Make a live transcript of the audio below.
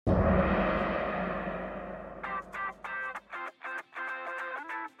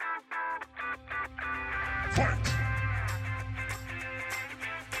Fight!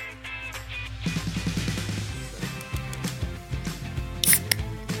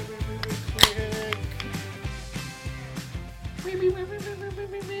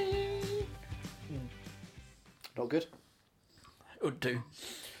 Not good? It would do.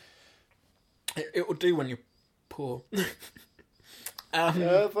 It would do when you're poor.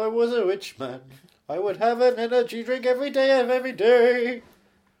 If I was a rich man, I would have an energy drink every day of every day.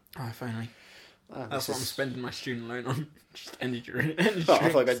 Oh, if only. Ah, That's what I'm spending my student loan on. Just energy drink. Oh, I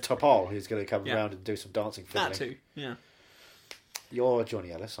thought I meant Topal, who's going to come Yeah. around and do some dancing for That me. too, yeah. You're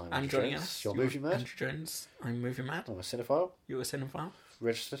Johnny Ellis. I'm I'm Andrew Johnny Jones. Ellis. You're movie mad. Andrew Jones. I'm movie mad. I'm a cinephile. You're a cinephile.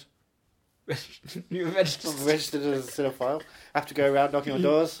 Registered. You're a registered. I'm registered as a cinephile. I have to go around knocking on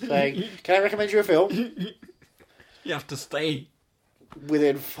doors saying, "Can I recommend you a film?" You have to stay.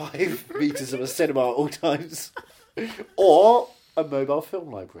 Within 5 metres of a cinema at all times. Or a mobile film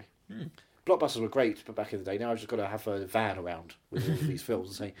library. Blockbusters were great, but back in the day, now I've just got to have a van around with all these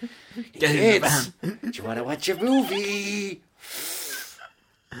films and say, Get in the "Kids, do you want to watch a movie?"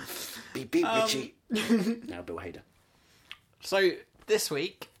 Beep beep, Richie. Now Bill Hader. So, this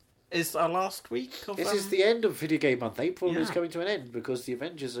week is our last week of... This is the end of Video Game Month. April is Yeah. coming to an end because the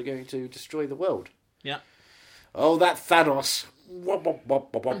Avengers are going to destroy the world. Yeah. Oh, that Thanos. Wop, wop,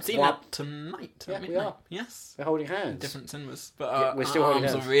 wop, wop, I'm seeing wop. that tonight Yeah, at we midnight. are. Yes. We're holding hands. Different cinemas, but Yeah, we're still our holding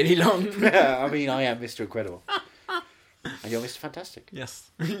arms hands. are really long. I mean, I am Mr. Incredible. And you're Mr. Fantastic.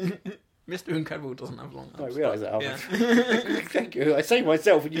 Yes. Mr. Incredible doesn't have long I arms. realise that. Yeah. Thank you. I say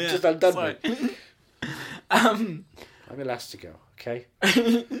myself and you've just undone sorry. me. I'm Elastigirl, okay?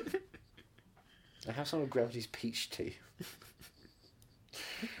 I have some of Gravity's peach tea.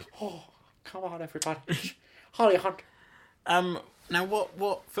 Oh, come on, everybody. Holly Hunt. Now,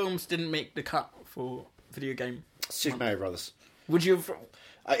 what films didn't make the cut for video game? Super Mario Brothers. Would you have...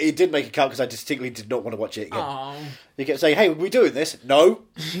 It did make a cut because I distinctly did not want to watch it again. Oh. You kept saying, "Hey, are we doing this?" No.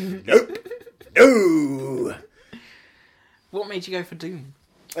 Nope. No. What made you go for Doom?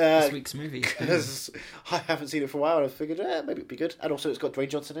 Uh, This week's movie. Because I haven't seen it for a while and I figured, maybe it'd be good. And also it's got Dwayne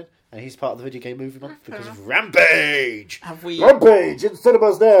Johnson in, and he's part of the video game movie month because of Rampage! Have we Rampage! In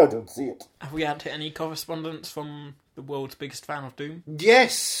cinemas now! Don't see it. have we had any correspondence from the world's biggest fan of Doom?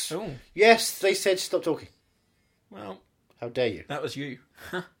 Yes! Oh, Yes, they said stop talking. well, How dare you? that was you.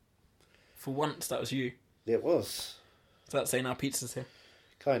 For once, that was you. It was. So that's saying our pizza's here.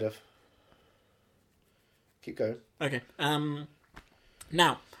 Kind of. Keep going. Okay.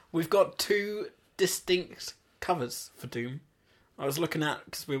 Now, we've got two distinct covers for Doom. I was looking at,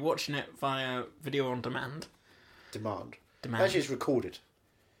 because we're watching it via video on demand. Demand. Demand. Actually, it's recorded.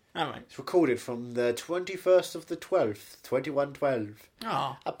 Alright. It's recorded from the 21st of the 12th, 2112.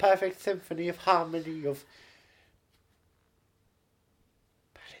 Oh, A perfect symphony of harmony of...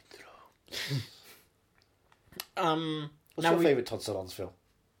 Palindrome. What's now your we- favourite Todd Solondz film?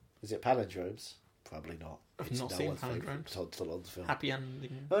 Is it Palindromes? Probably not. I've It's not no seen one's favourite Palindromes. Todd Solondz film. happy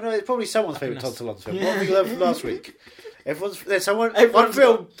ending. Oh no, it's probably someone's favourite Todd Happiness. Solondz film. What have we learned from last week? There's one Everyone's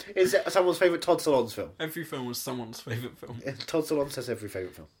film is someone's favourite Todd Solondz film. Every film was someone's favourite film. And Todd Solondz says every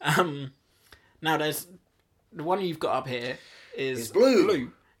favourite film. Now there's... The one you've got up here is It's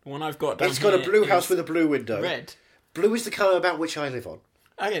blue. The one I've got down It's got a here blue is house with a blue window. red. Blue is the colour about which I live on.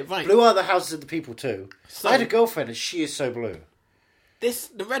 Okay, right. Blue are the houses of the people too. So- I had a girlfriend and she is so blue.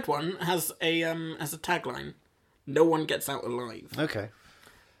 The red one has a tagline: "No one gets out alive," Okay.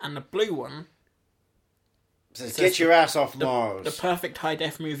 and the blue one, Says, says get your ass off Mars. the perfect high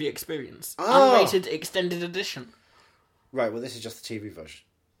def movie experience, Oh. unrated extended edition. Right, well this is just the TV version.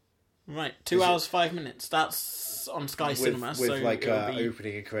 Right, 2 hours 5 minutes. That's on Sky Cinema. With so like it'll be...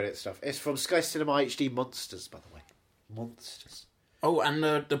 opening and credit stuff. It's from Sky Cinema HD Monsters, by the way. Monsters. Oh, and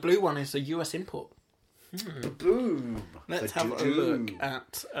the blue one is a US import. Boom. Let's The have a doo-doo. look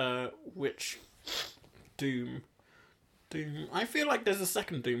at which Doom. I feel like there's a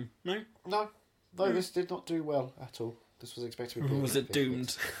second Doom. No, No, this did not do well at all. This was expected to be... or was it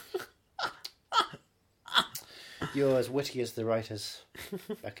doomed? You're as witty as the writers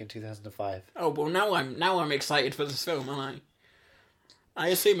back in 2005. Oh well, now I'm excited for this film, aren't I? I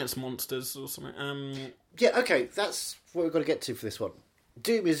assume it's monsters or something. Yeah, okay, that's what we've got to get to for this one.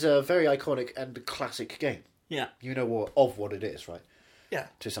 Doom is a very iconic and classic game. Yeah, You know what it is, right? yeah.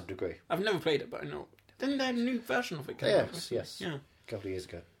 To some degree. I've never played it, but I know. Didn't they have a new version of it? come out? Yes. Yeah. A couple of years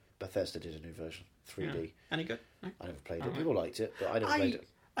ago. Bethesda did a new version, 3D. Yeah. Any good? No? I never played it. Alright. People liked it, but I never played it.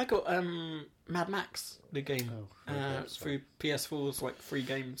 I got Mad Max the game Oh, okay, that's through PS4's like free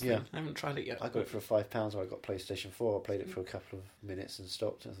games. Yeah. Thing. I haven't tried it yet. I got it for £5 when I got PlayStation 4. I played it for a couple of minutes and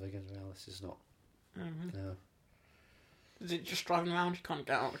stopped. I was thinking, well, this is not... Mhm. No. Is it just driving around? You can't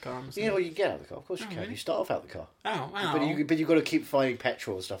get out of the car. I'm Yeah, assuming. well, you can get out of the car. Of course you Oh, can. really? You start off out the car. Oh. But you've got to keep finding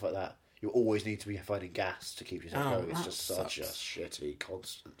petrol and stuff like that. You always need to be finding gas to keep yourself going. It's that just such a sucks. shitty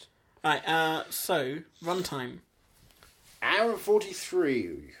constant. Right, so, runtime. Hour and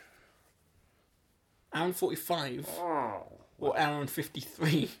 43. Hour and 45. Oh. Or hour and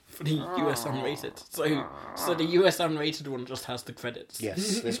 53 for the US unrated. So the US unrated one just has the credits.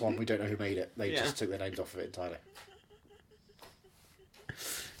 Yes, this one, we don't know who made it. They Yeah. just took their names off of it entirely.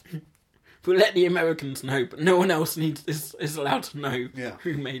 We'll let the Americans know, but no one else is allowed to know Yeah.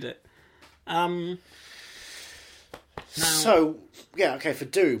 who made it. Now, So, yeah, okay, for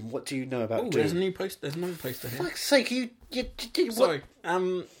Doom, what do you know about oh, Doom? there's a new post. There's another poster here. For fuck's sake, you what? Sorry.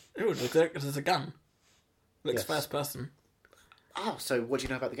 There's a gun. Looks Yes. first person. Oh, so what do you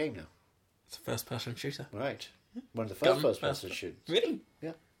know about the game now? It's a first person shooter. Right. One of the Gun, first first- person shoots. Really?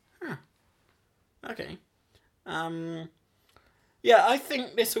 Yeah. Okay. Yeah, I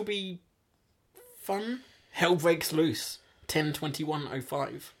think this will be fun. Hell Breaks Loose,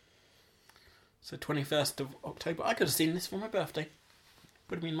 10/21/05. So 21st of October. I could have seen this for my birthday.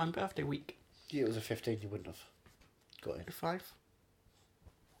 Would have been my birthday week. Yeah, it was a 15, you wouldn't have got it. 05.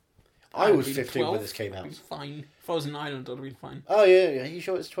 I I'd was been 15 when 12, this came I'd out. been fine. If I was in Ireland, I'd have been fine. Oh, yeah, are you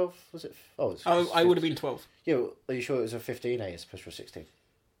sure it's 12? Was it? Oh, it's Oh, I would have been 12. Yeah, well, are you sure it was a 15A as opposed to a 16?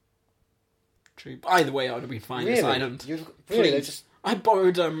 True. But either way, I would have been fine. It's Ireland. Really? Please. They just... I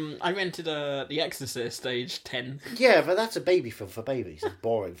borrowed, I rented The Exorcist age 10. Yeah, but that's a baby film for babies. It's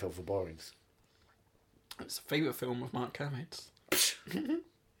boring film for borings. It's a favourite film of Mark Kermit's.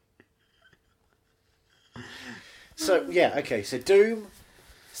 So, yeah, okay, so Doom,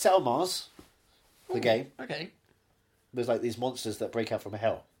 set on Mars, the game. Okay. There's like these monsters that break out from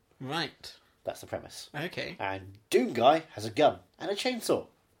hell. Right. That's the premise. Okay. And Doom Guy has a gun and a chainsaw.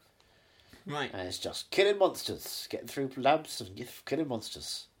 Right. And it's just killing monsters, getting through labs and killing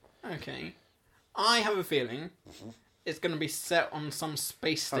monsters. Okay. I have a feeling it's going to be set on some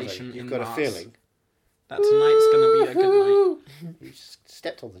space station You've in got Mars. a feeling. That tonight's going to be a good night. You just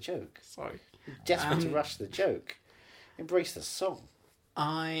stepped on the joke. Sorry. Desperate to rush the joke. Embrace the song.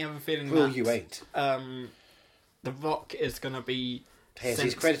 I have a feeling Well, that you ain't. The Rock is going to be He's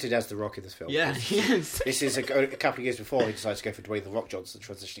sent- credited as The Rock in this film. Yeah, he is. This is a couple of years before he decided to go for Dwayne The Rock Johnson,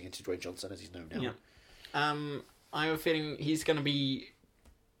 transitioning into Dwayne Johnson as he's known now. Yeah. I have a feeling he's going to be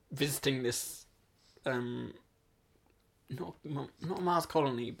visiting this, not a Mars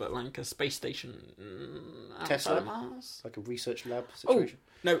colony, but like a space station outside Tesla? of Mars. Like a research lab Oh situation.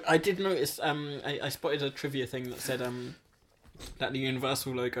 no! I did notice. I spotted a trivia thing that said that the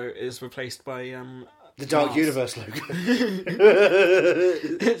Universal logo is replaced by The Dark Mars. Universe logo.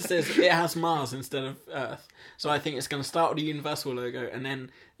 It says it has Mars instead of Earth. So I think it's going to start with the Universal logo, and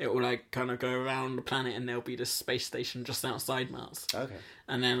then it will like kind of go around the planet, and there'll be this space station just outside Mars. Okay.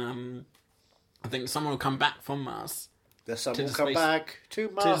 And then I think someone will come back from Mars The sun To will the come space- back to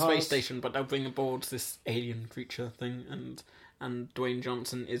Mars. to the space station, but they'll bring aboard this alien creature thing, and Dwayne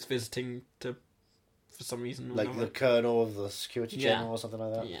Johnson is visiting to for some reason. Or Like another. the colonel of the security Yeah. general or something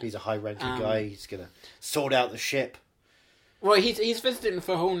like that. Yeah. He's a high-ranking guy. He's going to sort out the ship. Well, he's visiting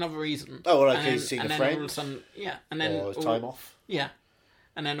for a whole other reason. Oh, well, like And he's then- seeing and a then all friend? of a sudden, yeah, and then Or his all- time off. Yeah,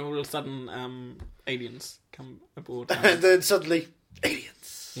 and then all of a sudden, aliens come aboard. And then suddenly,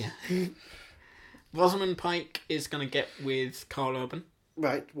 aliens. Yeah. Rosamund Pike is going to get with Carl Urban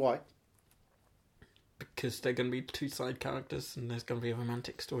Right, why? because they're going to be two side characters, and there's going to be a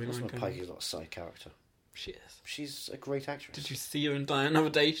romantic storyline Rosamund going Pike on. is not a side character. She is. She's a great actress. Did you see her in Die Another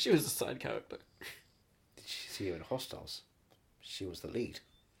Day? She was a side character. Did you see her in Hostiles? She was the lead.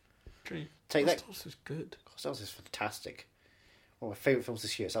 True. Take that. Hostiles was good. Hostiles is fantastic. One of my favourite films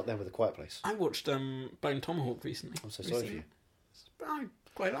this year. It's up there with A Quiet Place. I watched Bone Tomahawk recently. I'm so Have you sorry for seen you. it? I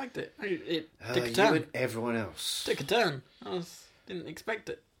quite liked it. It took a You turn. and everyone else. Took a turn. Didn't expect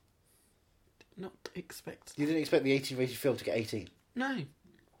it. Did not expect. You didn't expect the 18-rated film to get 18. No,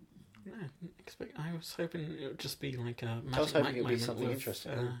 didn't expect. I was hoping it would just be like a Magic I was hoping Mike it would be moment something with,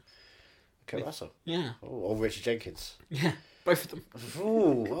 interesting. Kurt with- Russell. Yeah, Or Richard Jenkins. yeah, both of them.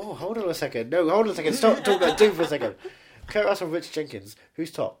 Oh, hold on a second. No, hold on a second. Stop talking about Doom for a second. Kurt Russell and Richard Jenkins.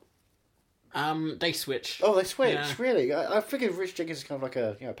 Who's top? They switch. Oh, they switched. Yeah. Really? I figured Richard Jenkins is kind of like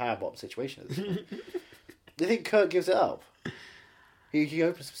a power bottom situation. At this point. Do you think Kurt gives it up? He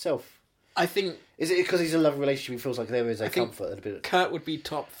opens himself. I think Is it because he's in a loving relationship? He feels like there is a I think comfort and a bit. Of... Kurt would be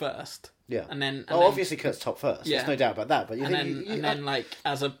top first. Yeah. and then obviously Kurt's top first. Yeah. There's no doubt about that. But you and think then like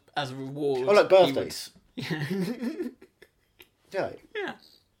as a reward. oh, like he would- birthdays. Yeah. Yeah. Yeah.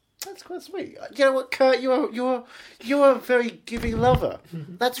 That's quite sweet. You know what, Kurt? You're a very giving lover.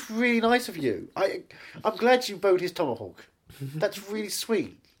 That's really nice of you. I'm glad you bowed his tomahawk. That's really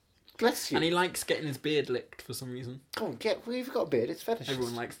sweet. Bless you. And he likes getting his beard licked for some reason. Oh, we've got a beard. It's fetish.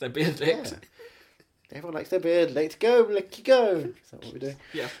 Everyone likes their beard licked. Yeah. Everyone likes their beard. Let go, lick you go. Is that what we do?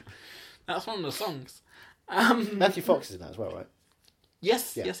 Yeah. That's one of the songs. Matthew Fox is in that as well, right?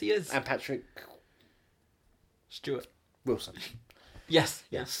 Yes, Yeah. yes he is. And Patrick Stuart. Wilson. Yes.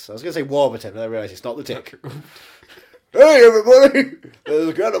 Yes. I was going to say Warburton, but I realised it's not the tick. Hey, everybody!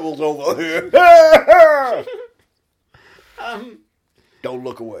 There's cannibals over here. Don't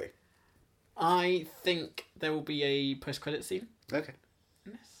look away. I think there will be a post-credit scene. Okay.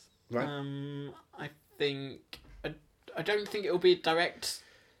 In this. Right. I think... I don't think it will be a direct...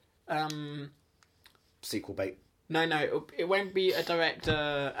 Sequel bait. No, it won't be a direct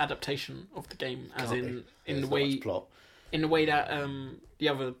adaptation of the game, as Can't in be. in There's the not way much plot. in the way that the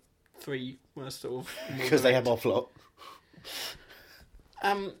other three were sort of Because they have more plot. No,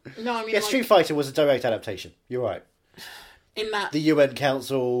 I mean, Yeah, like, Street Fighter was a direct adaptation. You're right. in that The UN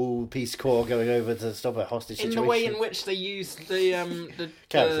Council, Peace Corps going over to stop a hostage in situation. the way in which they use the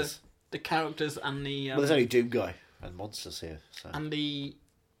Characters. the characters and the Well, there's only Doom Guy and monsters here. So. and the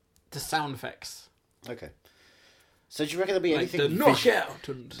sound effects, Okay. So do you reckon there'll be like anything the knockout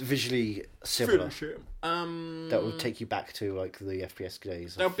and visually similar finish it. that will take you back to like the FPS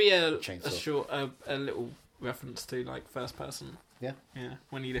days? There'll be a Chainsaw. short a little reference to like first person. Yeah. Yeah,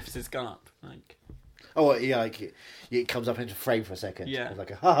 when he lifts his gun up, like Oh, well, yeah, like it comes up into frame for a second. Yeah. It's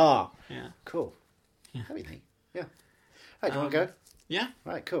like a ha-ha. yeah, Cool. Yeah. That'd be neat. Yeah. Right, do you want to go? yeah.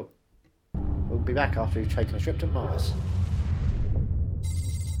 Right, cool. We'll be back after we've taken a trip to Mars.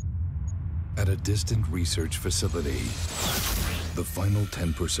 At a distant research facility, the final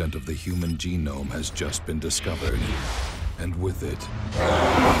 10% of the human genome has just been discovered. And with it,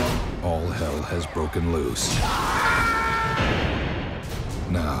 all hell has broken loose.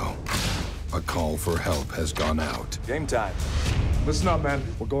 Now, a call for help has gone out. Game time. Listen up, man.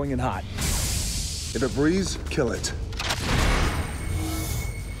 We're going in hot. If it breathes, kill it.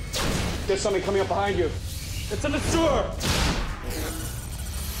 There's something coming up behind you. It's in the sewer!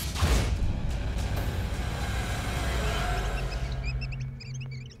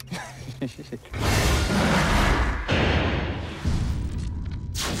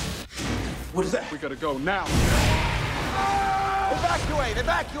 What is that? We gotta go now. Evacuate!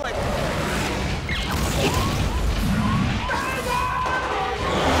 Evacuate!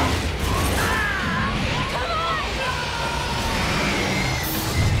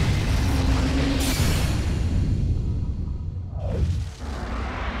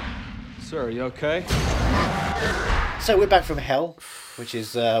 Sir, are you okay? So we're back from hell, which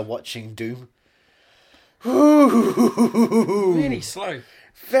is watching Doom. Ooh, Really slow.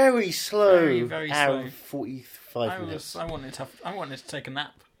 very slow. Very, very Hour slow. and 45 minutes. I wanted to take a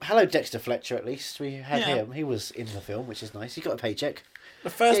nap. Hello, Dexter Fletcher. At least we had Yeah. him. He was in the film, which is nice. He got a paycheck The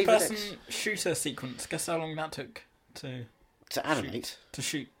first Yeah, person Dex. shooter sequence. Guess how long that took to to animate.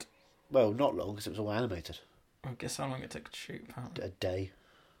 shoot. Well, not long because it was all animated. Well, guess how long it took to shoot. Apparently. A day.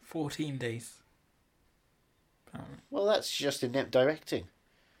 14 days. Apparently. Well, that's just inept directing.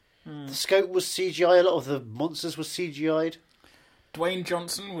 Hmm. The scope was CGI. A lot of the monsters were CGI'd. Dwayne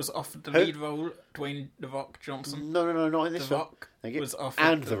Johnson was offered the Who? lead role. Dwayne The Rock Johnson. No, not in this The one. Rock Thank you. was offered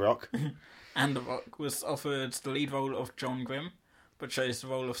And The Rock. and The Rock was offered the lead role of John Grimm, but chose the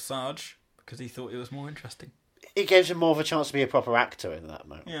role of Sarge because he thought it was more interesting. It gives him more of a chance to be a proper actor in that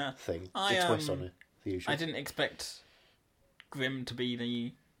moment. Yeah. Thing. I, The twist on it. The usual. I didn't expect Grimm to be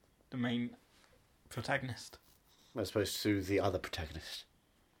the main protagonist. As opposed to the other protagonist.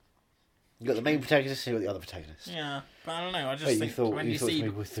 You got the main protagonist and you got the other protagonist. Yeah, but I don't know. I just Wait, think you thought when you you thought see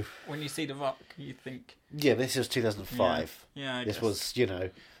maybe with the... when you see The Rock, you think Yeah, this was 2005. Yeah, I this guess. was,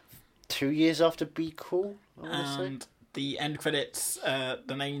 2 years after Be Cool, I want to say. And the end credits,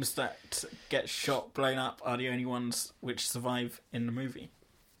 the names that get shot, blown up, are the only ones which survive in the movie.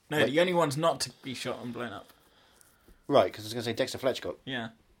 No, Wait. the only ones not to be shot and blown up. Right, because I was going to say Dexter Fletcher got Yeah,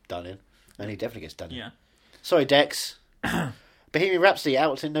 done in. And he definitely gets done in. yeah. Sorry, Dex. Bohemian Rhapsody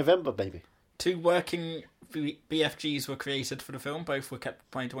out in November, baby. 2 working BFGs were created for the film. Both were kept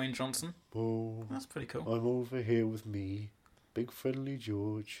by Dwayne Johnson. Oh, That's pretty cool. I'm over here with me, big friendly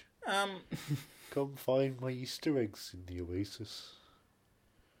George. Come find my Easter eggs in the Oasis.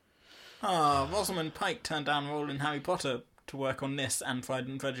 Rosamund Pike turned down a role in Harry Potter to work on this and Pride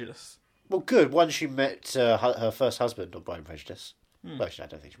and Prejudice. Well, good. Once she met her first husband on Pride and Prejudice. Well, actually, I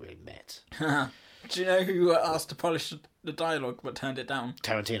don't think she really met. Do you know who asked to polish the dialogue but turned it down?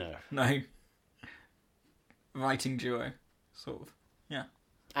 Tarantino. No. Writing duo, sort of. Yeah.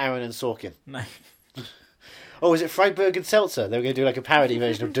 Aaron and Sorkin. No. Oh, was it Freiburg and Seltzer? They were going to do like a parody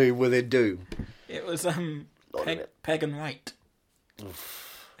version of Doom within Doom. It was Peg and Wright.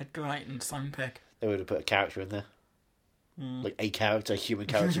 Edgar Wright and Simon Pegg. They would have put a character in there. Like a character, a human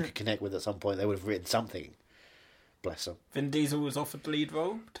character you could connect with at some point. They would have written something. Bless them. Vin Diesel was offered the lead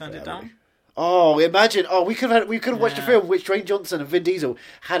role, turned it down. Oh, imagine! Oh, we could have watched a film in which Dwayne Johnson and Vin Diesel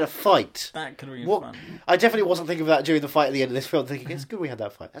had a fight. That could have been What? fun. I definitely wasn't thinking of that during the fight at the end of this film. Thinking it's good we had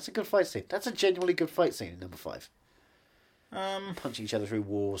that fight. That's a good fight scene. That's a genuinely good fight scene in number 5. Punching each other through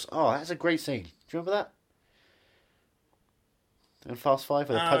walls. Oh, that's a great scene. Do you remember that? In Fast 5,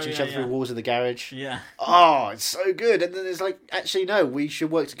 where they punch each other through walls in the garage. Yeah. Oh, it's so good. And then it's like, actually, no, we should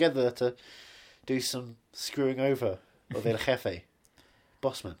work together to do some screwing over of El Jefe,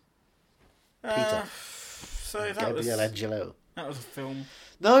 Bossman, Peter, So that was Gabriel Angelo. a film.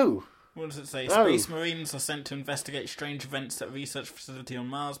 No, What does it say? No. Space Marines are sent to investigate strange events at a research facility on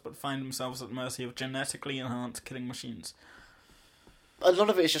Mars, but find themselves at mercy of genetically enhanced killing machines. a lot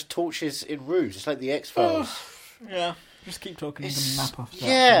of it is just torches in rooms. It's like the X-Files. Yeah. Just keep talking. You can map off that.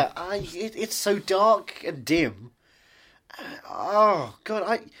 Yeah, it's so dark and dim. Oh,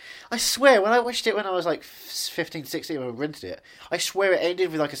 God, I swear, when I watched it when I was like 15, 16, when I rented it, I swear it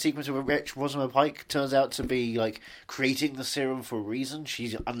ended with like a sequence where Rosamund Pike turns out to be like creating the serum for a reason.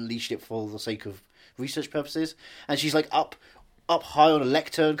 She's unleashed it for the sake of research purposes. And she's like up high on a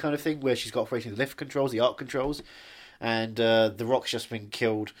lectern kind of thing where she's got operating the lift controls, the arc controls. And the Rock's just been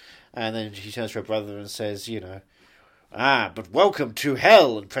killed. And then she turns to her brother and says, but welcome to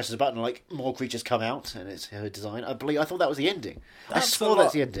hell, and presses a button and like more creatures come out, and it's her design. I thought that was the ending. I swore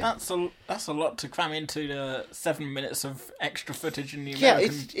that's the ending. That's a lot to cram into the 7 minutes of extra footage in the Yeah,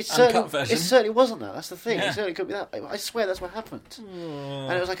 American it uncut version. It certainly wasn't that. That's the thing. Yeah. It certainly could be that. I swear that's what happened.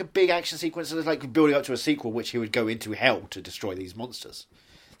 And it was like a big action sequence, and it was like building up to a sequel, which he would go into hell to destroy these monsters.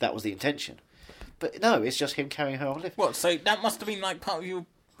 That was the intention. But no, it's just him carrying her on lift. What? So that must have been like part of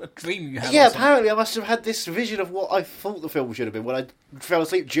a dream you had. Yeah, or something. apparently I must have had this vision of what I thought the film should have been when I fell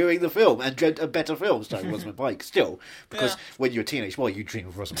asleep during the film and dreamt a better film starring Rosamund Pike. Still, because when you're a teenage boy, you dream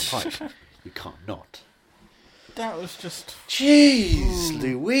of Rosamund Pike. You can't not. That was just. Jeez,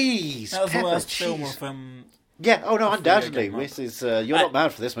 Louise. That was Pepper, the worst film jeez. of. Yeah. Oh no, undoubtedly. game This is. You're not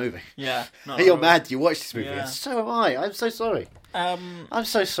mad for this movie. Yeah. No, You're mad. You watched this movie. Yeah. So am I. I'm so sorry. I'm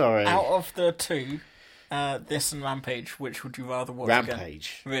so sorry. Out of the two, this and Rampage, which would you rather watch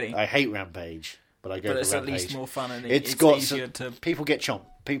Rampage. again? Really? I hate Rampage, but I go But for it's Rampage. at least more fun and It's it's got easier some, to. people get chomped.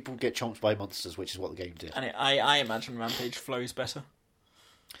 People get chomped by monsters, which is what the game did. And I imagine Rampage flows better.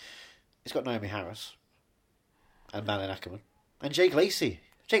 It's got Naomi Harris and Malin Ackerman and Jake Lacey.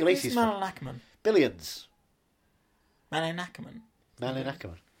 Jake Lacey's Who's fun. Malin Ackerman? Billions. Malin Ackerman? Malin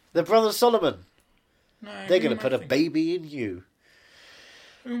Ackerman. The brothers Solomon. No. They're who going am to put I a thinking? baby in you.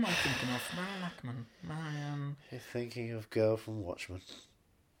 Who am I thinking of? Malin Ackerman. Marianne. You're thinking of Girl from Watchmen.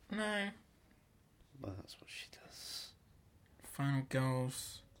 No. Well, that's what she does. Final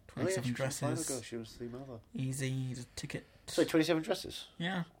Girls. Oh, yeah, 27 she was the final Dresses. girl. She was the mother. Easy the ticket. Sorry, 27 Dresses.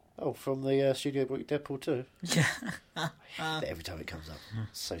 Yeah. Oh, from the Studio Book Deadpool 2. Yeah. Every time it comes up.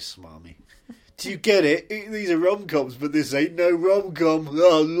 So smarmy. Do you get it? These are rom-coms, but this ain't no rom-com.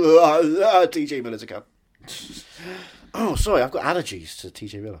 TJ Miller's a cunt. Oh, sorry, I've got allergies to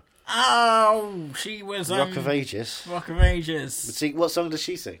TJ Miller. Oh, she was Rock of Ages. Rock of Ages. But see, what song does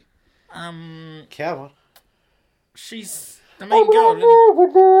she sing? Come on. She's the main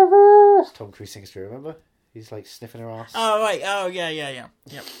girl. Tom Cruise sings to her, remember? He's like sniffing her ass. Oh right. Oh yeah. Yep.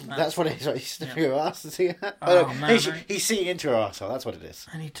 That's what it is, right? He's sniffing her ass and singing that. Oh, no, man, he's singing into her arsehole, that's what it is.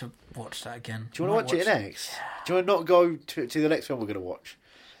 I need to watch that again. Do you want to watch it next? Do you want to not go to the next film we're going to watch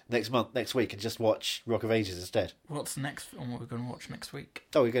next week, and just watch Rock of Ages instead? What's the next film we're going to watch next week?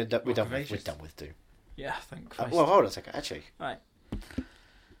 Oh, we're done of with Ages. Doom. Yeah, thank Christ. Well, hold on a second. Actually, Right.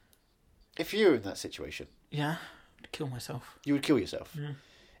 if you're in that situation, Yeah. I'd kill myself. you would kill yourself. Yeah.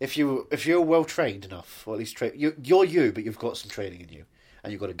 If you're well trained enough, or at least you're you, but you've got some training in you,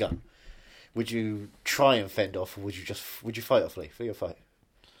 and you've got a gun. Would you try and fend off, or would you fight or flee? Flee or fight?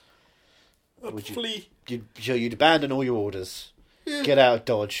 Would you- Flee. You'd abandon all your orders, get out of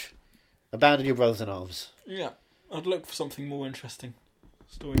Dodge, abandon your brothers in arms. Yeah. I'd look for something more interesting,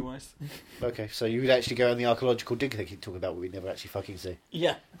 story-wise. Okay, so you would actually go on the archaeological dig they keep talking about, what we never actually fucking see.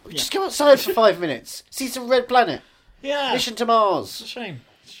 Yeah. Just go outside for 5 minutes, see some red planet, Yeah. mission to It's a Mars, shame.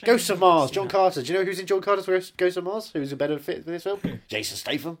 Ghost of Mars, John Carter. Do you know who's in John Carter's Ghost of Mars? Who's a better fit for this film? Jason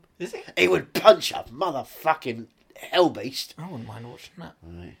Statham. Is it? He would punch a motherfucking hellbeast. I wouldn't mind watching that.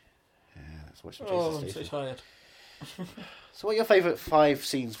 Right. Yeah, let's watch some Oh, I'm Jason so Statham. tired. So what are your favourite 5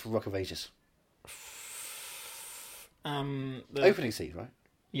 scenes from Rock of Ages? The Opening scene, right?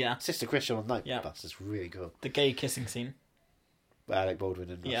 Yeah. Sister Christian on Night Yeah. Bus is really cool. The gay kissing scene. Alec Baldwin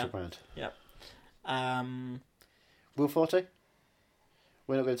and Yeah. Russell Brand. Yeah. Will Forte?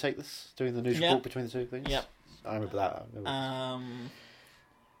 We're not going to take this? Doing the news Yeah. report between the two things? Yeah. I remember that.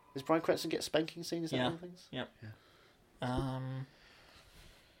 Does Bryan Cranston get a spanking scene? Is that Yeah. one of the things? Yeah.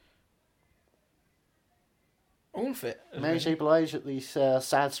 All of it. Mary J. Blige at the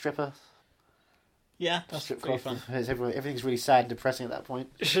sad stripper. Yeah, that's Strip pretty club. fun. Everything's really sad and depressing at that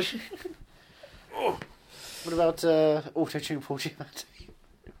point. What about auto-tune Paul Giamatti?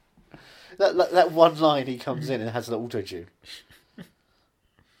 That one line he comes in and has an auto-tune.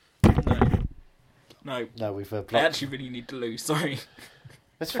 No. No, we've I blocked. actually really need to lose, sorry.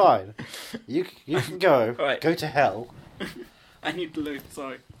 That's fine. You can go. Right. Go to hell. I need to lose,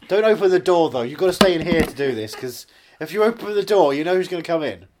 sorry. Don't open the door, though. You've got to stay in here to do this, because if you open the door, you know who's going to come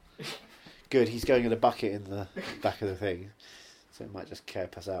in. Good, he's going in a bucket in the back of the thing. So it might just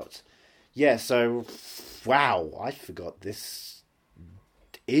cap us out. Yeah, so... Wow, I forgot this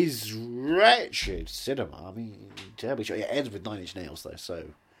is wretched cinema. I mean, terribly short. It ends with 9 Inch Nails, though, so...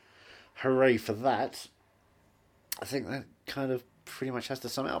 Hooray for that. I think that kind of pretty much has to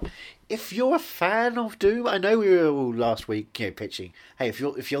sum it up. If you're a fan of Doom, I know we were all last week pitching, hey, if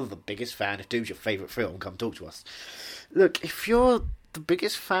you're the biggest fan, if Doom's your favourite film, come talk to us. Look, if you're the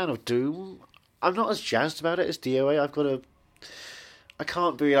biggest fan of Doom, I'm not as jazzed about it as DOA. I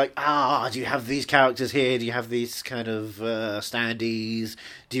can't be like, do you have these characters here? Do you have these kind of standees?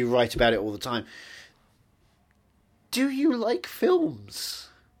 Do you write about it all the time? Do you like films?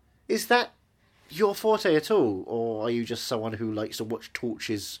 Is that your forte at all? Or are you just someone who likes to watch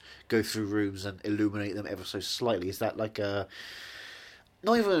torches go through rooms and illuminate them ever so slightly? Is that like it's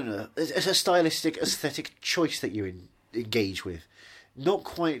a stylistic, aesthetic choice that you engage with? Not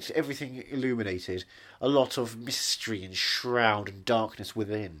quite everything illuminated. A lot of mystery and shroud and darkness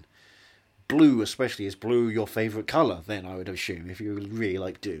within. Blue especially. Is blue your favourite colour, then, I would assume, if you really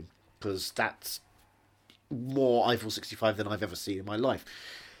like Doom? Because that's more Eiffel 65 than I've ever seen in my life.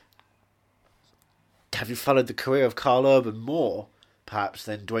 Have you followed the career of Carl Urban more, perhaps,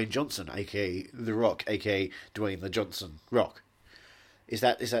 than Dwayne Johnson, a.k.a. The Rock, a.k.a. Dwayne the Johnson Rock? Is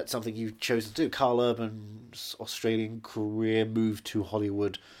that something you've chosen to do? Carl Urban's Australian career moved to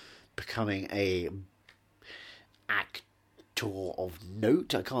Hollywood, becoming a actor of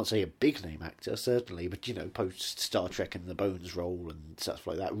note. I can't say a big name actor, certainly, but, post Star Trek and the Bones role and stuff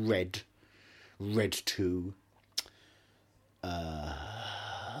like that. Red 2.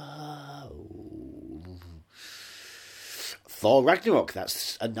 Thor Ragnarok,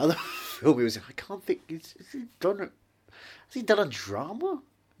 that's another film he was in. I can't think. Has he done a drama?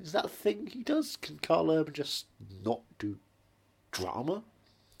 Is that a thing he does? Can Carl Urban just not do drama?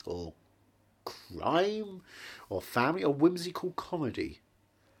 Or crime? Or family? Or whimsical comedy?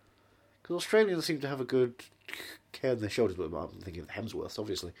 Because Australians seem to have a good head on their shoulders, but I'm thinking of the Hemsworths,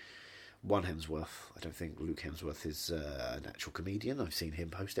 obviously. One Hemsworth. I don't think Luke Hemsworth is an actual comedian. I've seen him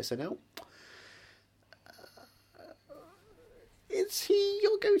post SNL. Is he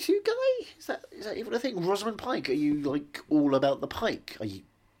your go-to guy? Is that even a thing? Rosamund Pike, are you all about the Pike? Are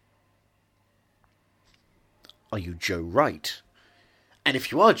you Joe Wright? And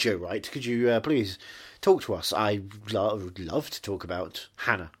if you are Joe Wright, could you please talk to us? I would love to talk about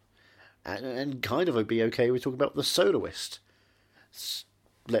Hannah, and kind of I'd be okay with talking about The Soloist.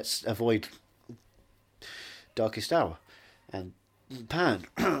 Let's avoid Darkest Hour and Pan.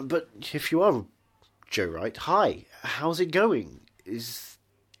 But if you are Joe Wright, hi, how's it going? Is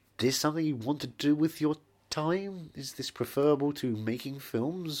this something you want to do with your time? Is this preferable to making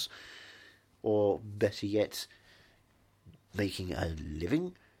films? Or better yet, making a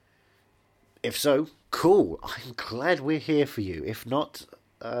living? If so, cool. I'm glad we're here for you. If not,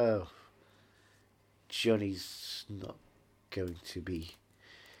 Johnny's not going to be...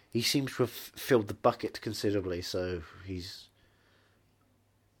 He seems to have filled the bucket considerably, so he's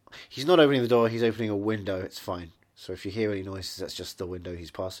not opening the door, he's opening a window. It's fine. So if you hear any noises, that's just the window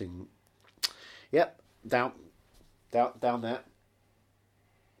he's passing. Yep, down there.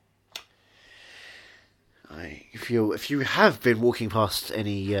 If you have been walking past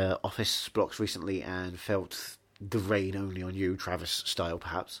any office blocks recently and felt the rain only on you, Travis style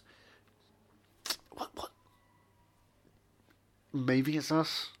perhaps. What? Maybe it's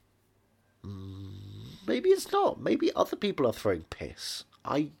us. Maybe it's not. Maybe other people are throwing piss.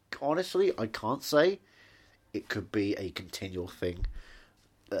 I can't say. It could be a continual thing,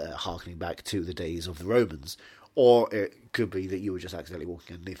 harkening back to the days of the Romans, or it could be that you were just accidentally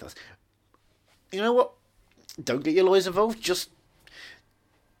walking underneath us. You know what? Don't get your lawyers involved. I was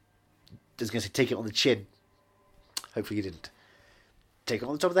going to say take it on the chin. Hopefully you didn't. take it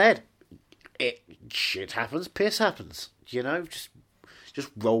on the top of the head. Shit happens, piss happens. You know, just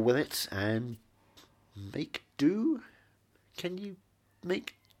roll with it and make do. Can you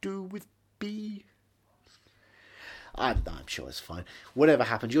make do with B? I'm sure it's fine. Whatever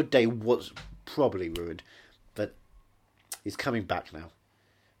happens, your day was probably ruined, but he's coming back now.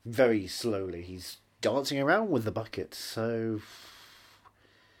 Very slowly. He's dancing around with the bucket, so...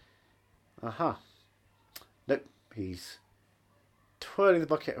 Aha. Nope, he's twirling the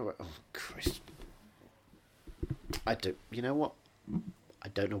bucket around. Oh, Christ. You know what? I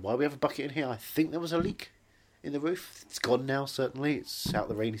don't know why we have a bucket in here. I think there was a leak in the roof. It's gone now, certainly. It's out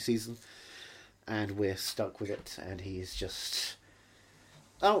the rainy season. And we're stuck with it. And he is just...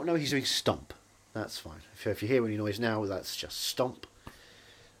 Oh, no, he's doing Stomp. That's fine. If you hear any noise now, that's just Stomp.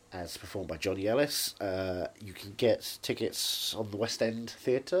 As performed by Johnny Ellis. You can get tickets on the West End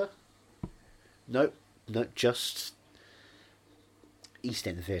Theatre. No, just East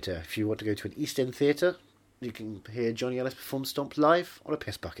End Theatre. If you want to go to an East End Theatre, you can hear Johnny Ellis perform Stomp live on a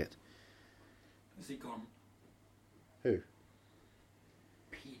piss bucket. Has he gone? Who?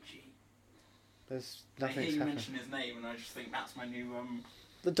 PG. There's I nothing. hear you mention his name, and I just think that's my new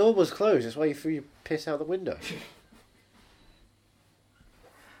The door was closed. That's why you threw your piss out the window.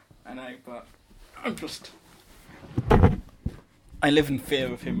 I know, but I'm just. I live in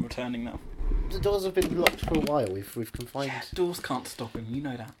fear of him returning now. The doors have been locked for a while. We've confined. Yeah, doors can't stop him. You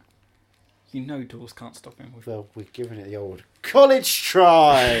know that. You know doors can't stop him. Well, we've given it the old college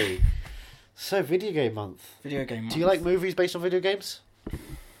try. So, video game month. Video game month. Do you like movies based on video games?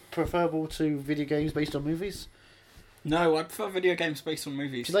 Preferable to video games based on movies? No, I prefer video games based on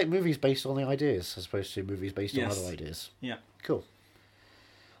movies. Do you like movies based on the ideas as opposed to movies based on Yes. other ideas? Yeah. Cool.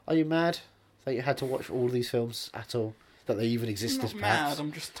 Are you mad that you had to watch all these films at all? That they even I'm existed, not perhaps? mad,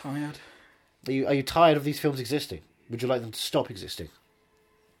 I'm just tired. Are you tired of these films existing? Would you like them to stop existing?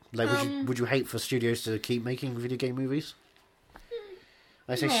 Like, would you hate for studios to keep making video game movies?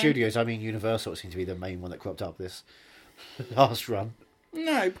 I say No. studios, I mean Universal seems to be the main one that cropped up this last run.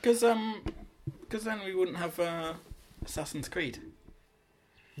 No, because then we wouldn't have Assassin's Creed.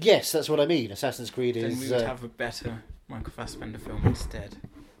 Yes, that's what I mean. Assassin's Creed Then is... we would have a better Michael Fassbender film instead.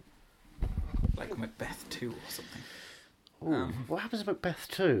 Like Macbeth 2 or something. Ooh, what happens in Macbeth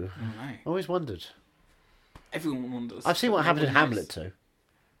 2? I don't know. I always wondered. Everyone wonders. I've seen what but happened in no one Hamlet knows. 2.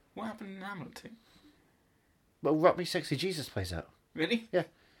 What happened in Hamlet 2? Well, Rock Me Sexy Jesus plays out. Really? Yeah.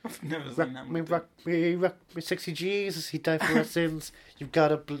 I've never seen Rock Hamlet 2. me, rock me, sexy Jesus, he died for our sins. You've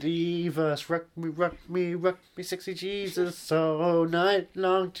gotta believe us. Rock me, sexy Jesus, all night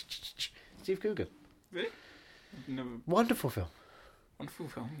long. Steve Coogan. Really? I've never... Wonderful film. Wonderful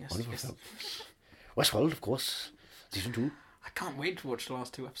film, yes. Wonderful yes. film. Westworld, of course. Season 2. I can't wait to watch the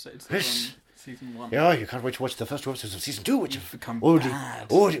last 2 episodes of Yes. season 1. Yeah, you can't wait to watch the first 2 episodes of Season 2, which have become already...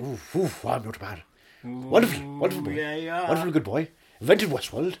 bad. I'm not bad. Wonderful boy. Yeah, yeah. Wonderful good boy. Invented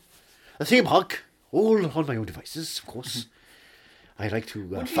Westworld. The theme park. All on my own devices, of course. I like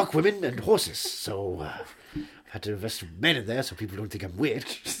to fuck women and horses, so I've had to invest men in there so people don't think I'm weird.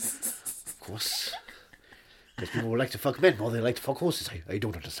 Of course. Because people like to fuck men more than they like to fuck horses. I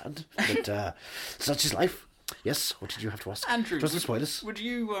don't understand. But such is life. Yes, what did you have to ask? Andrew, Just the spoilers. would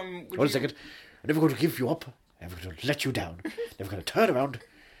you... Hold a second. I'm never going to give you up. I'm never going to let you down. Never going to turn around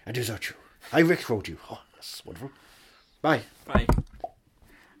and desert you. I rickrolled you. Oh, that's wonderful. Bye. Bye.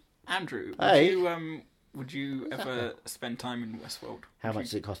 Andrew, Hey. would you ever spend time in Westworld? How much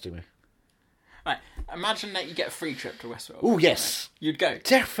is it costing me? Right, imagine that you get a free trip to Westworld. Oh, yes. You'd go.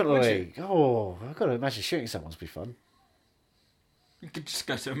 Definitely. Oh, I've got to imagine shooting someone's be fun. You could just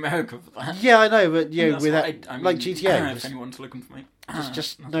go to America for that. Yeah, I know, but yeah, That's without what I mean, like GTA, if anyone's looking for me.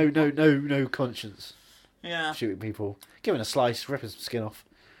 just no conscience. Yeah. Shooting people, giving a slice, ripping some skin off.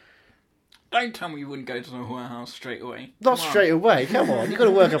 Don't tell me you wouldn't go to the warehouse straight away. Not Come on. straight away. Come on, you got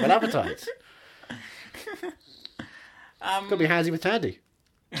to work up an appetite. Got to be handsy with Tandy.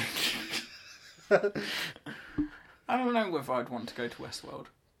 I don't know whether I'd want to go to Westworld.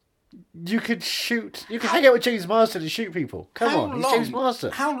 You could shoot. You could hang out with James Marsden and shoot people. Come on, he's James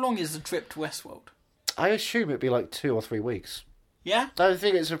Marsden. How long is the trip to Westworld? I assume it'd be like 2 or 3 weeks. Yeah? I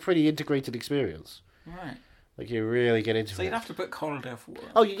think it's a pretty integrated experience. Right. Like you really get into So it. you'd have to book holiday for work.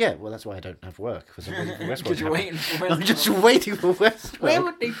 Oh yeah, well that's why I don't have work because I'm waiting for Westworld. Because to you're happen. waiting for I'm just Westworld. waiting for Westworld. Where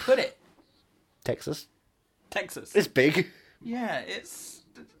would they put it? Texas. Texas. It's big. Yeah, it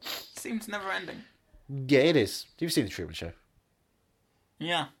seems never ending. Yeah, it is. You've seen the Truman Show.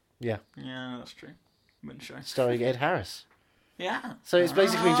 Yeah. Yeah, Yeah, that's true. Good show. starring Ed Harris. Yeah. So it's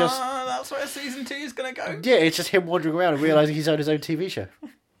basically just That's where season 2 is going to go. yeah, it's just him wandering around and realizing he's on his own TV show.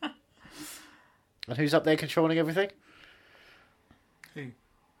 And who's up there controlling everything? Who?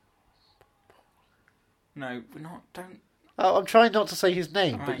 No, we're not. Don't. Oh, I'm trying not to say his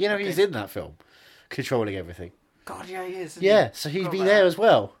name, but Alright, you know okay. he's in that film, controlling everything. God, yeah, he is. Isn't Yeah, he? so he'd Forgot be about there that. as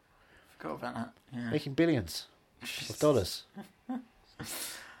well, Forgot about that. Yeah. making billions of dollars.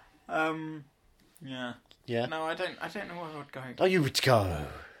 Yeah. Yeah. No, I don't know where I would go. Oh, you would go.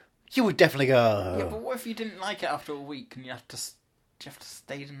 You would definitely go. Yeah, but what if you didn't like it after a week and you have to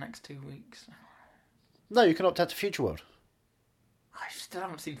stay the next 2 weeks? No, you can opt out to Future World. I still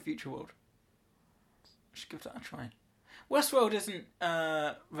haven't seen Future World. I should give that a try. Westworld isn't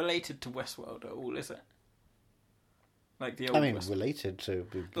related to Westworld at all, is it? Like the old I mean, Westworld. related to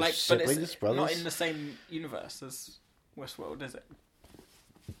Like, siblings, but it's brothers. not in the same universe as Westworld, is it?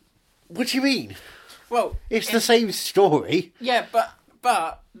 What do you mean? Well, It's the same story. Yeah, but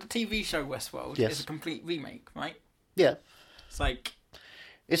the TV show Westworld Yes. is a complete remake, right? Yeah. It's like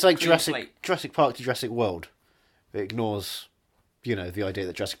It's like Clean slate. Jurassic Park to Jurassic World. It ignores, the idea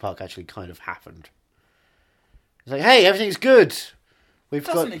that Jurassic Park actually kind of happened. It's like, hey, everything's good. We've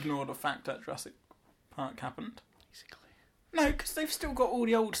doesn't got... ignore the fact that Jurassic Park happened. Basically. No, because they've still got all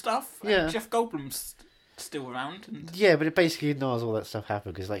the old stuff. and Yeah. Jeff Goldblum's still around, and Yeah, but it basically ignores all that stuff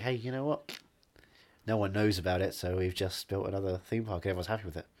happened because, like, hey, you know what? No one knows about it, so we've just built another theme park and everyone's happy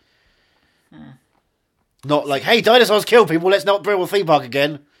with it. Not like, hey, dinosaurs kill people, let's not build a theme park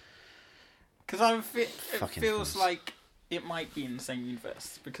again. because it Fucking feels fools. like it might be in the same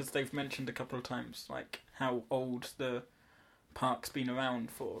universe because they've mentioned a couple of times like how old the park's been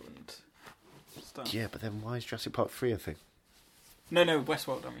around for and stuff. Yeah, but then why is Jurassic Park 3 a thing? No,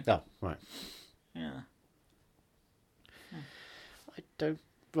 Westworld. I mean, Oh, right. yeah. I don't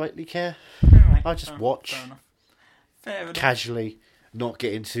rightly care. Anyway, I'll just watch. Fair enough. Fair enough. Casually, not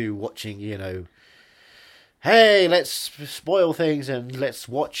get into watching, hey, let's spoil things and let's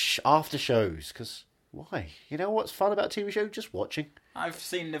watch after shows. Because why? You know what's fun about a TV show? Just watching. I've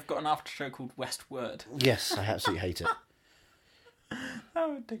seen they've got an after show called Westword. Yes, I absolutely hate it.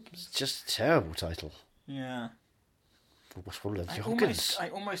 Oh, ridiculous. It's just a terrible title. Yeah. What's wrong with I Hawkins?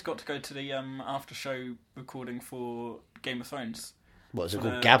 almost got to go to the after show recording for Game of Thrones. What is it for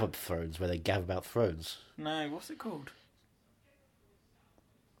called? the- Gab of Thrones, where they gab about thrones. No, what's it called?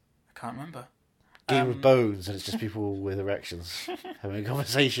 I can't remember. Game of Bones, and it's just people with erections having a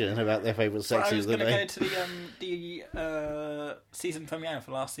conversation about their favourite But I sexes was of the going to day. go to the season premiere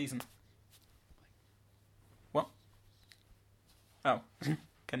for last season. What? Oh,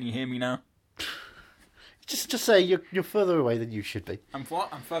 can you hear me now? Just say you're further away than you should be. I'm what?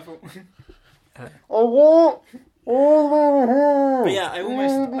 I'm further. Oh, what? But yeah, I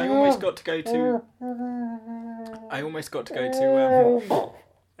almost got to go to. I almost got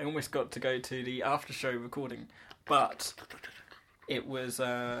to go to the after show recording, but it was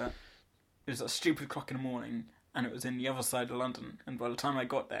at stupid o'clock in the morning, and it was in the other side of London. And by the time I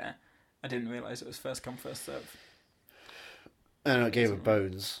got there, I didn't realise it was first come first serve. And at Game of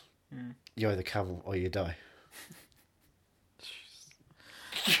Bones, you either come or you die.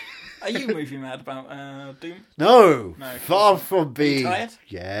 Are you movie mad about Doom? No, No, far from being. tired?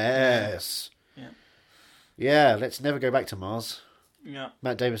 Yes. Yeah. Yeah, let's never go back to Mars. Yeah.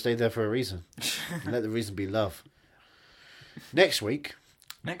 Matt Damon stayed there for a reason. Let the reason be love. Next week,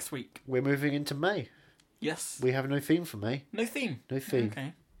 Next week. we're moving into May. Yes. We have no theme for May. No theme. No theme.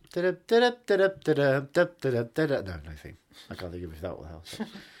 Okay. No, no theme. I can't think of that one else.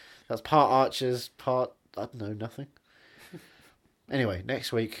 That's part Archers, part I don't know, nothing. Anyway,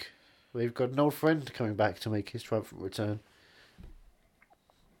 next week we've got an old friend coming back to make his triumphant return.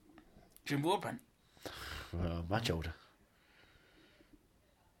 Jim Broadbent. Much older.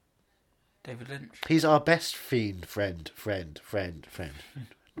 David Lynch. He's our best fiend friend.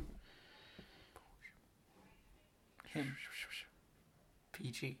 Him.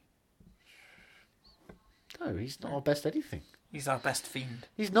 PG. No, he's not our best anything. He's our best fiend.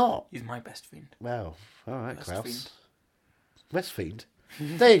 He's not. He's my best fiend. Well, all right, Best Klaus. fiend. West Fiend.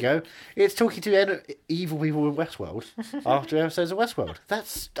 There you go. It's talking to evil people in Westworld after episodes of Westworld.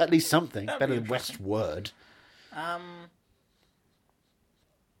 That's at least something. That'd Better be than interesting. Westword.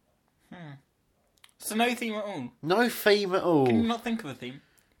 So no theme at all. No theme at all. Can you not think of a theme?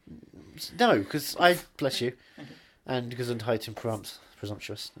 No, because I bless you, and because of heightened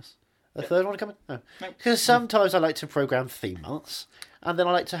presumptuousness. A third one coming? No, No. because sometimes I like to program theme months, and then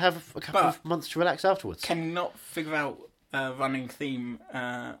I like to have a couple of months to relax afterwards. Can you not figure out a running theme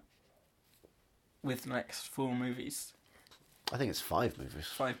with the next 4 movies? I think it's 5 movies.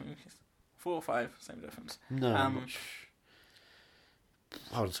 5 movies. 4 or 5, same difference. No, I'm not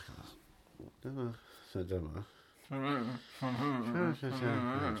hold on a second. I don't know.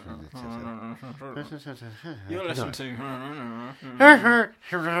 You're listening to...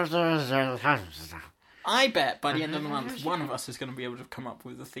 I bet by the end of the month, one of us is going to be able to come up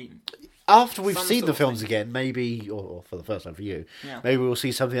with a theme. After we've Some seen sort the of films thing. again, maybe, or for the first time for you, Yeah. maybe we'll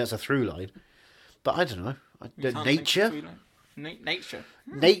see something that's a through line. But I don't know. You can't Nature? think of nature.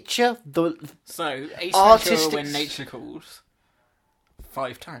 Nature? So, Ace Artistic- Ventura When Nature Calls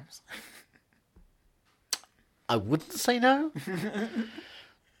 5 times. I wouldn't say no.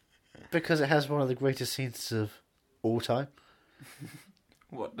 Because it has one of the greatest scenes of all time.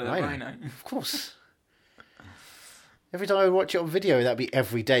 What, the Rhino. rhino? Of course. Every time I would watch it on video, that'd be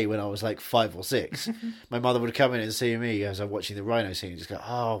every day when I was like 5 or 6. My mother would come in and see me as I'm watching the rhino scene and just go,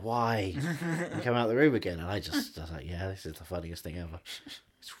 "Oh, why?" and come out of the room again. And I was like, yeah, this is the funniest thing ever.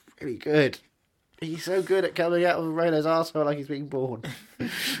 It's really good. He's so good at coming out of the rhino's arsehole like he's being born.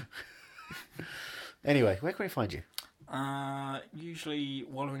 Anyway, where can we find you? Usually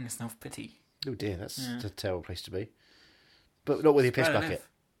wallowing in self-pity. Oh dear, that's a terrible place to be. But not with your piss Where I bucket. live.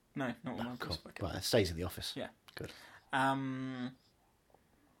 No, not with my Cool. piss bucket. Right, it stays in the office. Yeah. Good.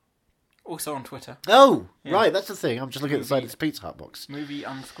 Also on Twitter, Oh, Yeah. right, that's the thing. I'm just looking at the side of Movie. this Pizza Hut box,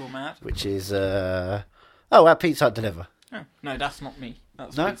 movie_mad. which is, at Pizza Hut Deliver. Oh, no, that's not me.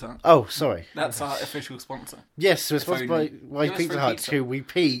 That's No? Pizza Hut. Oh, sorry. That's our official sponsor. Yes, we're sponsored by, only. by Give us Pizza free Hut, pizza. who we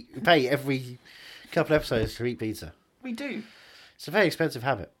pay every couple episodes to eat pizza. We do. It's a very expensive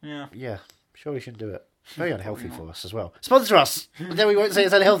habit. Yeah. Yeah, sure we shouldn't do it. It's very unhealthy for us as well. Sponsor us! But then we won't say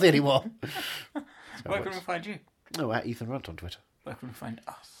it's unhealthy anymore. Where can we find you? Oh, at Ethan Runt on Twitter. Where can we find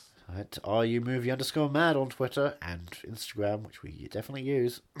us? At RUMovie_mad on Twitter and Instagram, which we definitely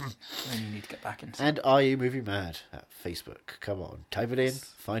use. Then you need to get back into. And RUMovieMad at Facebook. Come on, type it in,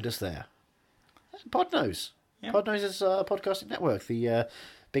 find us there. Podnose. Yeah. Podnose is a podcasting network, the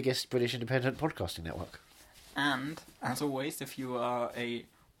biggest British independent podcasting network. And as always, if you are a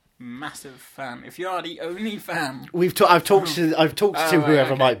massive fan, if you are the only fan, I've talked to right,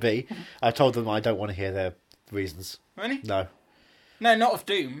 whoever okay. might be. I told them I don't want to hear their reasons. really? No. No, not of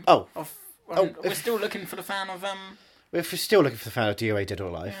Doom. Oh. We're still looking for the fan of If you're still looking for the fan of DOA Dead or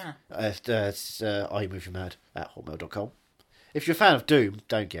Alive, Yeah. it's RUMovieMad at hotmail.com. If you're a fan of Doom,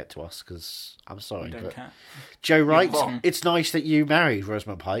 don't get to us, because I'm sorry. We don't but care. Joe Wright, wrong. it's nice that you married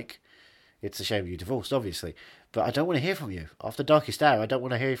Rosamund Pike. It's a shame you divorced, obviously. But I don't want to hear from you. After Darkest Hour, I don't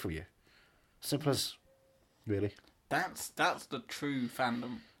want to hear from you. Simple as, really. That's the true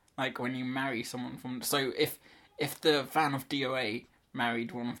fandom. Like when you marry someone from. So if the fan of DOA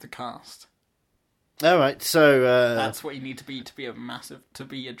married one of the cast, All right, so that's what you need to be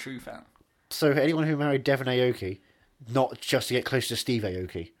a true fan. so anyone who married Devon Aoki, not just to get close to Steve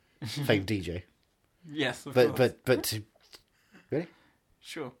Aoki, famed DJ, Yes, of course. but to, really,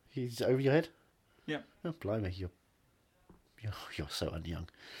 Sure. he's over your head. Yep. Oh, blimey, you're so unyoung.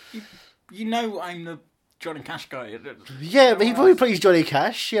 You know I'm the Johnny Cash guy. Yeah, but he probably plays Johnny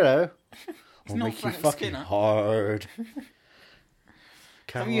Cash, you know. I'll not make you Frank fucking Skinner. hard.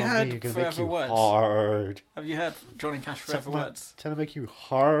 Come Have you on, heard me, gonna Forever make you Words? hard. Have you heard Johnny Cash Forever Something like- Words? Tell him to make you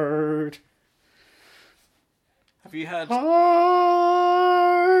hard. Have you heard?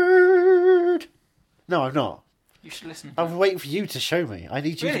 Hard. No, I'm not. You should listen. I'm waiting for you to show me. I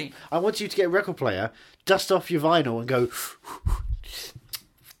need you. Really? I want you to get a record player, dust off your vinyl, and go.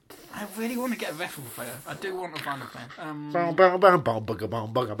 I really want to get a record player. I do want a vinyl player.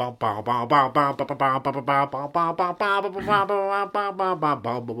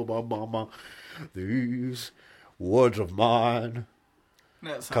 These words of mine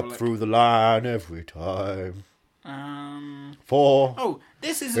Let's have a cut look. through the line every time. For Oh,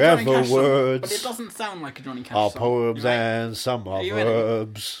 this is a Johnny Forever Cash song, but Words it doesn't sound like a Johnny Cash our song. poems You ready? and some are you ready?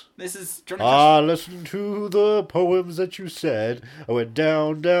 verbs. This is Johnny Cash. I listened to the poems that you said. I went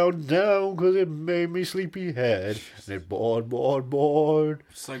down, down, down, 'cause it made me sleepy head. And it bored.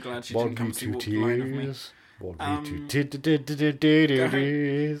 So glad she Bored didn't come me see to Walk the Line with me. tears. Bored me Um, to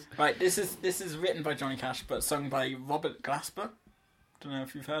tears. Right, this is written by Johnny Cash, but sung by Robert Glasper. Don't know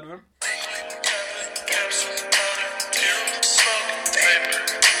if you've heard of him.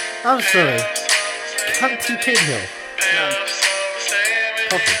 I'm sorry. Cunty Pinhill. No,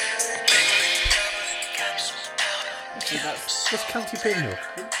 Coffee. actually, that's What's Cunty Pinhill?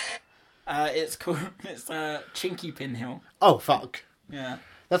 it's called Chinky Pinhill. Oh, fuck. Yeah.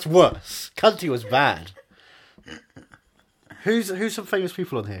 That's worse. Cunty was bad. Who's some famous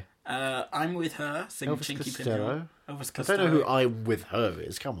people on here? I'm with her singing Elvis Chinky Costello. Pinhill. Elvis I Costello. don't know who I'm with her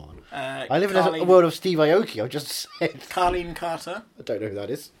is. Come on. I live in Carlene, a world of Steve Aoki. I just said. Carlene Carter, I don't know who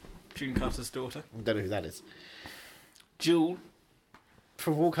that is. June Carter's daughter. I don't know who that is. Jewel.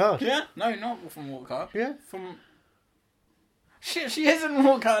 From Walk Hard. Yeah. No, not from Walk Hard. Yeah. From. Shit, she is in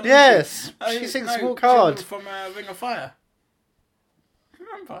Walk Hard. Yes, Isn't she sings no, Walk Hard. Jewel from Ring of Fire.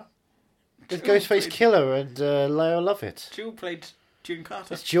 Remember? With Ghostface Killer and Lyle Lovett. Jewel played June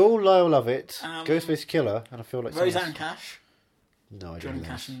Carter. It's Jewel, Lyle Lovett, Ghostface Killer, and I feel like Roseanne Cash. No, I don't Johnny know.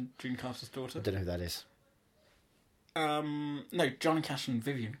 Cash and June Carter's daughter. I don't know who that is. No, Johnny Cash and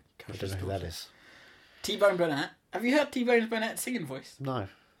Vivian I Cash's don't know who daughter. that is. T-Bone Burnett. Have you heard T-Bone Burnett's singing voice? No.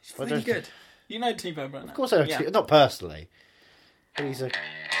 It's I really don't good. You know T-Bone Burnett? Of course I know. Yeah. Not personally. But he's a...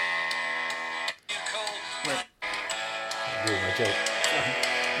 Wait. Ruin my joke.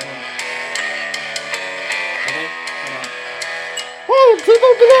 Hold on.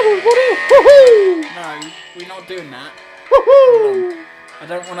 Woo! No, we're not doing that. Woohoo! I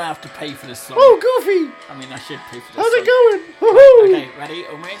don't want to have to pay for this song. Oh, Goofy! I mean, I should pay for this How's song. it going? Woohoo! Okay, ready?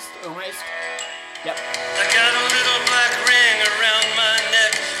 Almost? Yep. I got a little black ring around my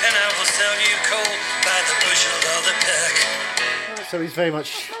neck, and I will sell you coal by the bushel or the peck. So he's very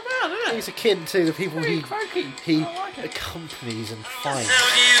much... Not bad, isn't it? He's akin to the people Very he croaky. I like it. accompanies and finds.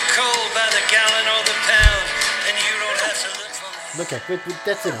 Sell you coal by the gallon or the pound, and you don't have to look for me. Okay,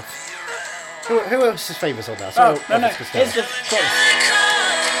 that's enough. Who else is famous on that? Oh, So, no. Elvis Costello. Here's the choice.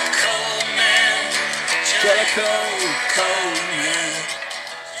 Coal man, Jellicoe Man.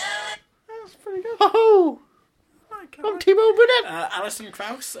 That's pretty good. Oh, I'm T-Bone Burnett. Alison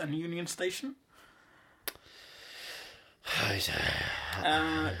Krauss and Union Station.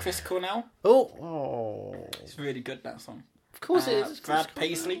 Chris Cornell. Oh, It's really good, that song. of course it is. Brad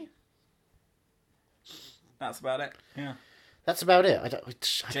Paisley. That's about it. Yeah. That's about it. I don't know.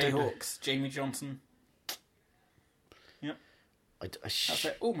 Jayhawks. Jamie Johnson. Yep. That's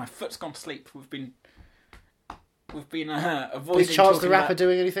it. Oh, my foot's gone to sleep. We've been avoiding. Is Charles the talking Rapper about...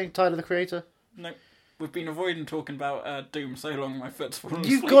 doing anything? Tyler the Creator? No. We've been avoiding talking about Doom so long. My foot's fallen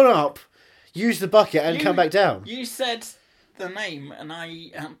You've asleep. gone up, used the bucket, and You- come back down. You said the name, and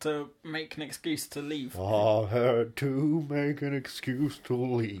I had to make an excuse to leave. I had to make an excuse to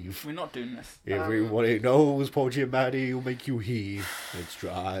leave. We're not doing this. Everybody knows Porgy and Maddie will make you heave. It's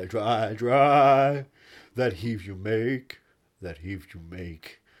dry, dry, dry. That heave you make. That heave you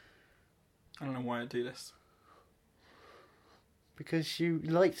make. I don't know why I do this. Because you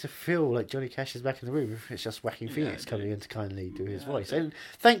like to feel like Johnny Cash is back in the room. It's just Joaquin Phoenix I do. coming in to kindly do his voice. And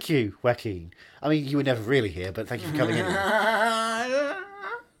thank you, Joaquin. I mean, you were never really here, but thank you for coming in.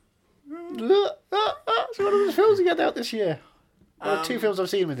 It's one of the films he had out this year. Well, 2 films I've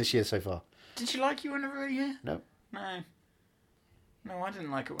seen him in this year so far. Did you like You Were Never Here? No. No. No, I didn't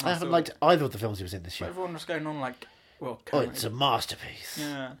like it when I I haven't saw liked it. either of the films he was in this But year. everyone was going on like, well, Oh, currently. it's a masterpiece.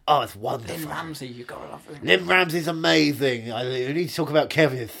 Yeah. Oh, it's Lynn wonderful. Ramsey, you gotta love it. Lynn Ramsey's amazing. We need to talk about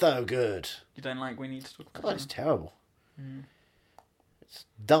Kevin. It's so good. You don't like We Need to Talk About God, it's It? terrible. It's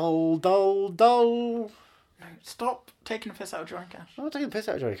dull, dull, dull. No, stop taking a piss out of Johnny Cash. I'm not taking the piss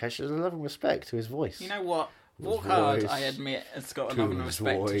out of Johnny Cash. There's a love and respect to his voice. You know what? Walk His Hard, voice, I admit, it's got a to love and his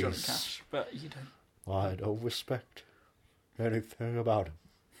respect to Johnny voice. Cash, but you don't. I don't respect anything about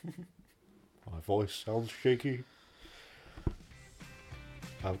him. My voice sounds shaky.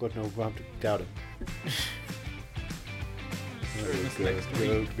 I've got no ground to doubt him. This next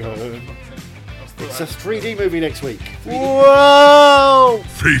Good, week. good. It's a It's 3D movie next week. Whoa!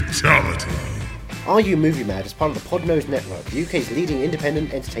 Fatality. Are You Movie Mad is part of the Podnose Network, the UK's leading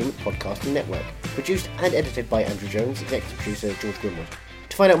independent entertainment podcasting network. Produced and edited by Andrew Jones, executive producer George Grimwood.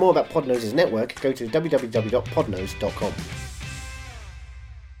 To find out more about Podnose's network, go to www.podnose.com.